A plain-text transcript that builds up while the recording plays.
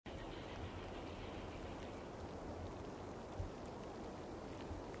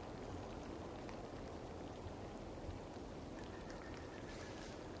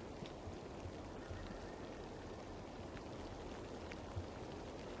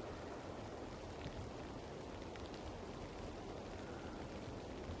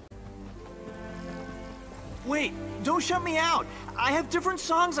Wait, don't shut me out. I have different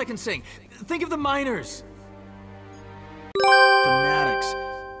songs I can sing. Think of the miners. Fanatics.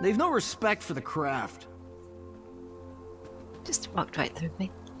 They've no respect for the craft. Just walked right through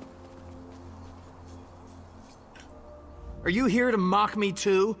me. Are you here to mock me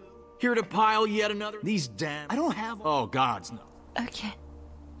too? Here to pile yet another? These damn... I don't have... Oh, gods, no. Okay.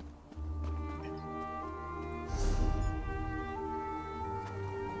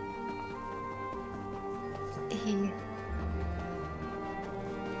 He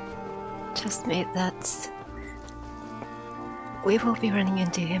just made that. We will be running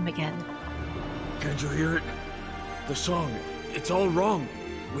into him again. Can't you hear it? The song, it's all wrong.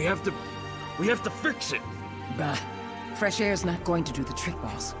 We have to fix it. Bah. Fresh air's not going to do the trick,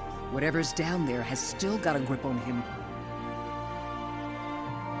 boss. Whatever's down there has still got a grip on him.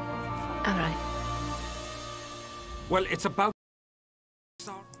 Alright. Well, it's about...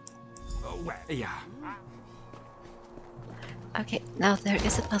 Oh, well, yeah. Okay, now there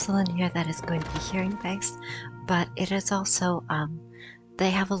is a puzzle in here that is going to be hearing based, but it is also, they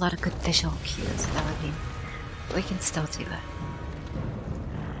have a lot of good visual cues, so I mean, we can still do it.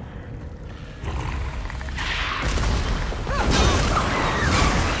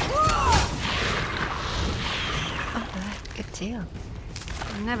 Alright, good deal.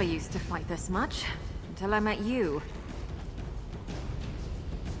 I never used to fight this much, until I met you.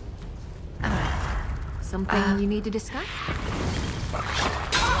 Alright. Something you need to discuss?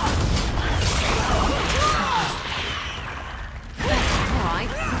 Alright,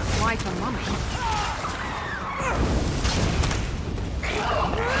 why for mommy?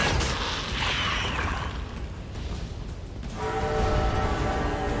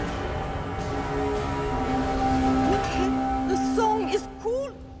 The song is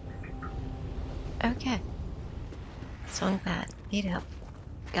cool. Okay. Song bad. Beat up.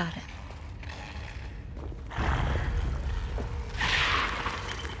 Got it.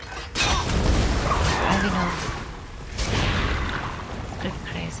 Driving off. Pretty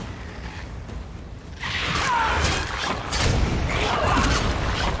crazy.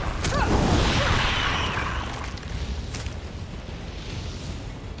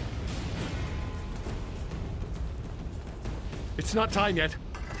 It's not time yet.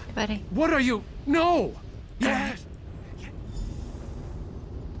 Buddy. What are you? No! Yes!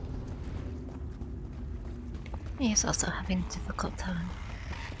 He's also having a difficult time.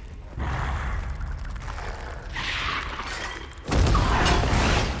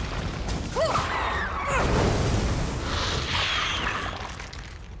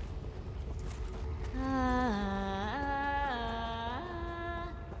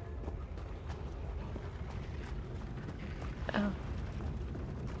 Oh.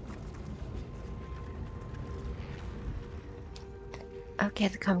 Okay,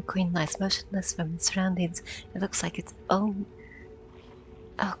 the Calm Queen lies motionless from its surroundings. It looks like its own...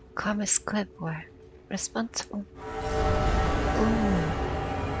 Oh, Karma's Squib were responsible. Ooh.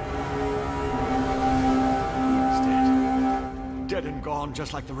 He's dead. Dead and gone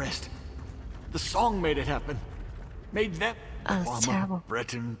just like the rest. The song made it happen. Made them... Oh, that's terrible.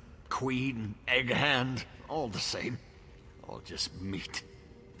 Breton, Queen, Egghand, all the same. All just meat.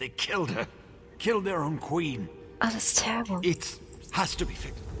 They killed her. Killed their own queen. Oh, that's terrible. It has to be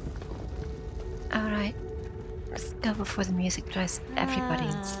fixed. Alright. Let's go before the music drives everybody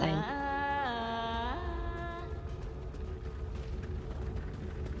insane.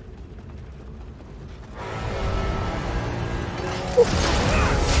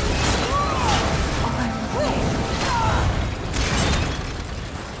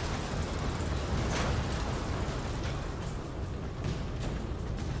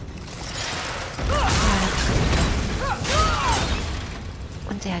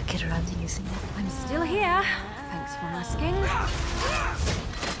 One day I'll get around to using it. I'm still here. Thanks for asking.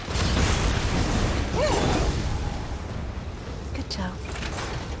 Good job.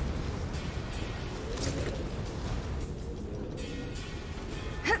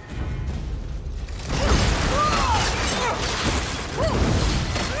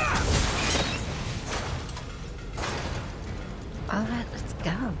 Alright, let's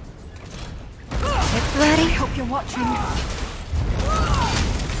go. Get ready. I hope you're watching.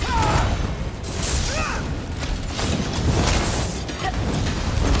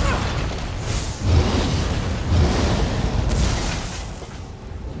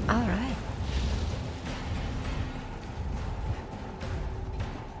 Alright.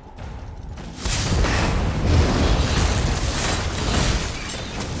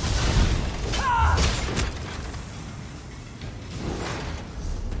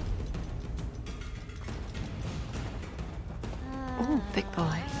 Ooh, big boy.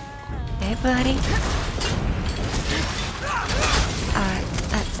 Hey, buddy. Alright,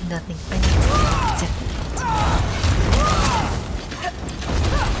 that's nothing. I need something different.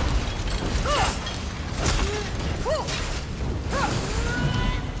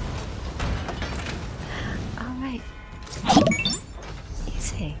 Alright.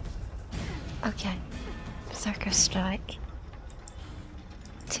 Easy. Okay. Berserker strike.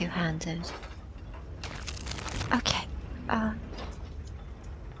 Two-handed. Okay.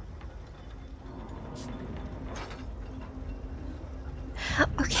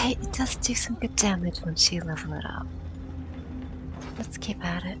 Okay, it does do some good damage once you level it up. Let's keep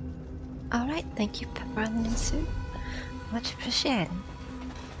at it. Alright, thank you, Pepper on the suit. Much appreciated.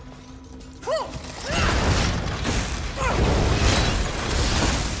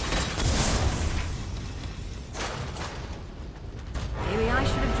 Maybe I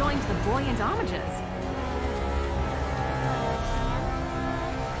should have joined the buoyant armigers.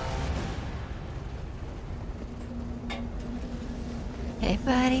 Hey,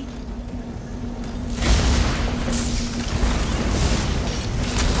 buddy.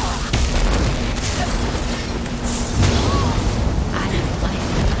 I don't like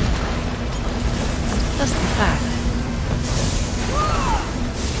it. Just the fact.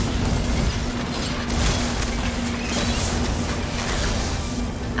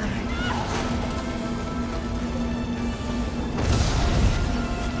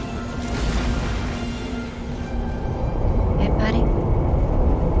 Hey, buddy.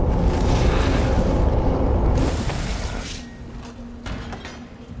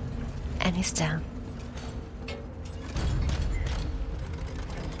 And he's down.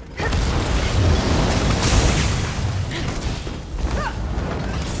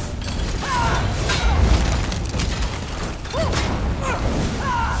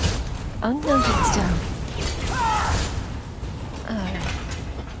 Oh no, he's down. Alright.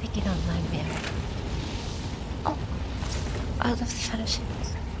 Picking on Nightmare. Oh! I love the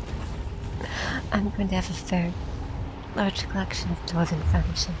finishes. I'm going to have a very large collection of dwarven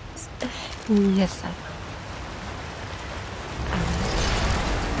furnishings. Yes, I will.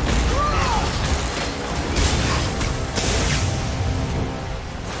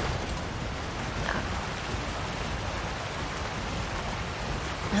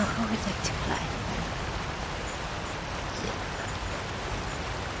 Now, who would like to play?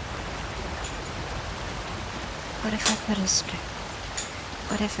 What if I put a strip?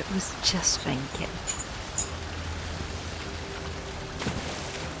 What if it was just Rankin?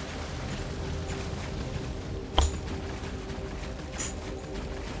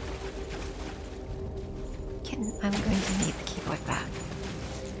 I'm going to need the keyboard back.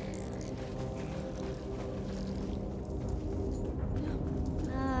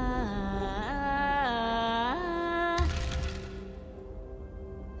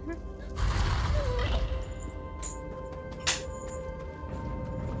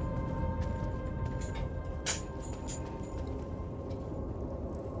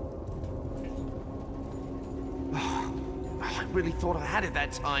 I really thought I had it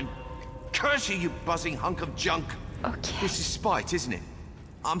that time. Curse you, you buzzing hunk of junk! Okay. This is spite, isn't it?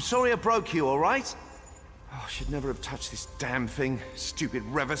 I'm sorry I broke you, alright? Oh, I should never have touched this damn thing. Stupid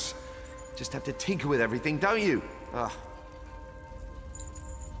Revis. Just have to tinker with everything, don't you? Ugh.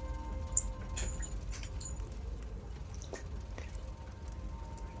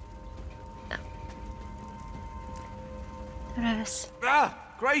 Revis. Ah,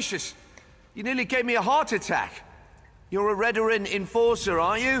 gracious! You nearly gave me a heart attack. You're a Redoran enforcer,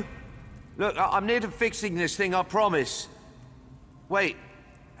 aren't you? Look, I'm near to fixing this thing, I promise. Wait,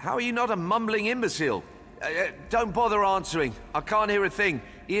 how are you not a mumbling imbecile? Don't bother answering. I can't hear a thing.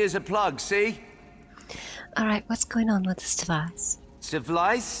 Ears are plugged, see? Alright, what's going on with this device?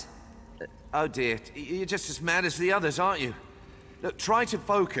 Device? Oh dear, you're just as mad as the others, aren't you? Look, try to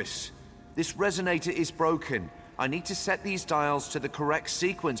focus. This resonator is broken. I need to set these dials to the correct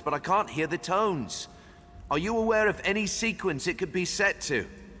sequence, but I can't hear the tones. Are you aware of any sequence it could be set to?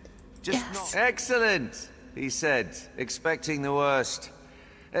 Yes. Excellent, he said, expecting the worst.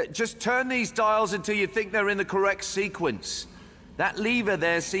 Just turn these dials until you think they're in the correct sequence. That lever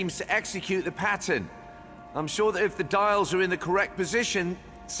there seems to execute the pattern. I'm sure that if the dials are in the correct position,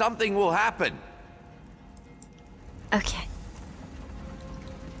 something will happen. Okay.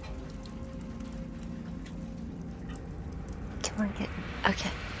 Come on, get...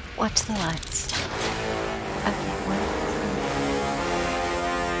 Okay, watch the lights. Okay,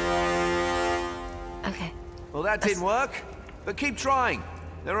 okay. Well, that didn't work, but keep trying.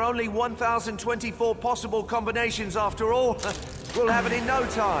 There are only 1,024 possible combinations after all. We'll have it in no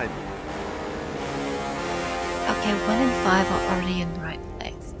time. Okay, 1 and 5 are already in the right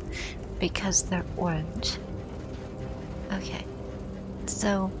place because they're orange. Okay.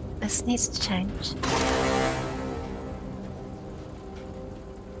 So, this needs to change.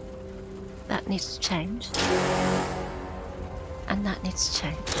 That needs to change. And that needs to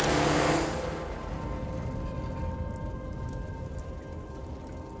change.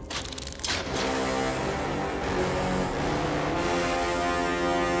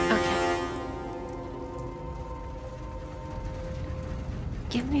 Okay.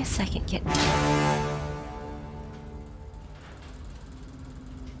 Give me a second, kitten.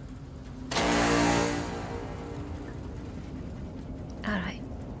 Alright.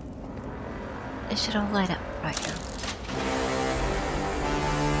 It should all light up right now.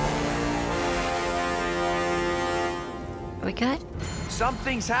 Are we good?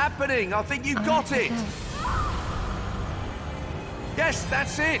 Something's happening. I think you got it. Yes,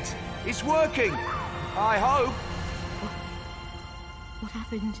 that's it. It's working. I hope. What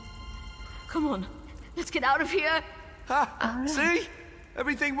happened? Come on, let's get out of here. Ha! See?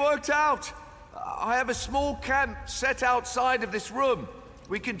 Everything worked out. I have a small camp set outside of this room.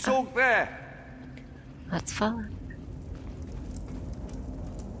 We can talk there. Let's follow.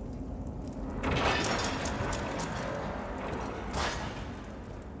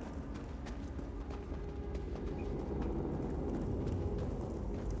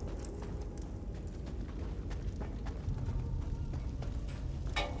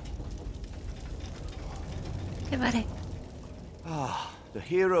 Hey, buddy. Ah, the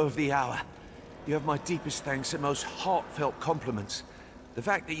hero of the hour. You have my deepest thanks and most heartfelt compliments. The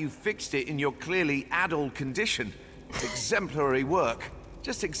fact that you fixed it in your clearly addled condition. Exemplary work.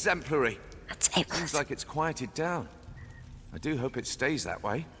 Just exemplary. That's A+. Seems like it's quieted down. I do hope it stays that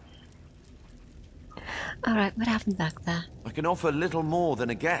way. Alright, what happened back there? I can offer little more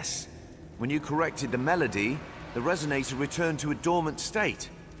than a guess. When you corrected the melody, the resonator returned to a dormant state.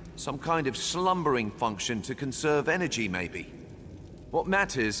 Some kind of slumbering function to conserve energy, maybe. What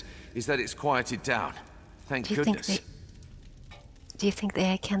matters is that it's quieted down. Thank goodness. Do you think the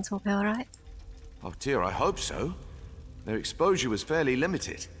Akans will be alright? Oh dear, I hope so. Their exposure was fairly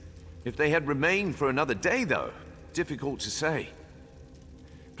limited. If they had remained for another day, though, difficult to say.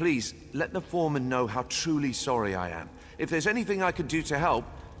 Please, let the foreman know how truly sorry I am. If there's anything I can do to help,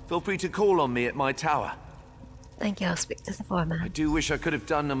 feel free to call on me at my tower. Thank you, I'll speak to the foreman. I do wish I could have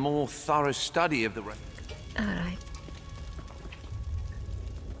done a more thorough study of the... Alright.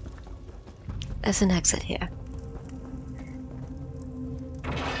 There's an exit here.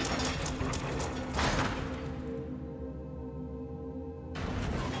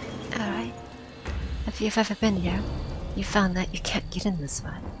 Alright. If you've ever been here, you found that you can't get in this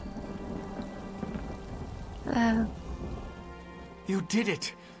way. Hello. You did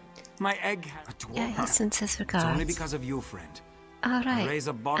it! My egg had a dwarf. Yeah, he sends his regards. It's only because of you, friend. Alright. I raise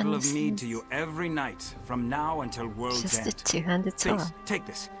a bottle of mead to you every night, from now until world's Just end. a two-handed sword. Please, take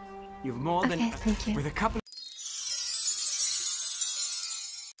this. You've more than... Okay, thank you. With a couple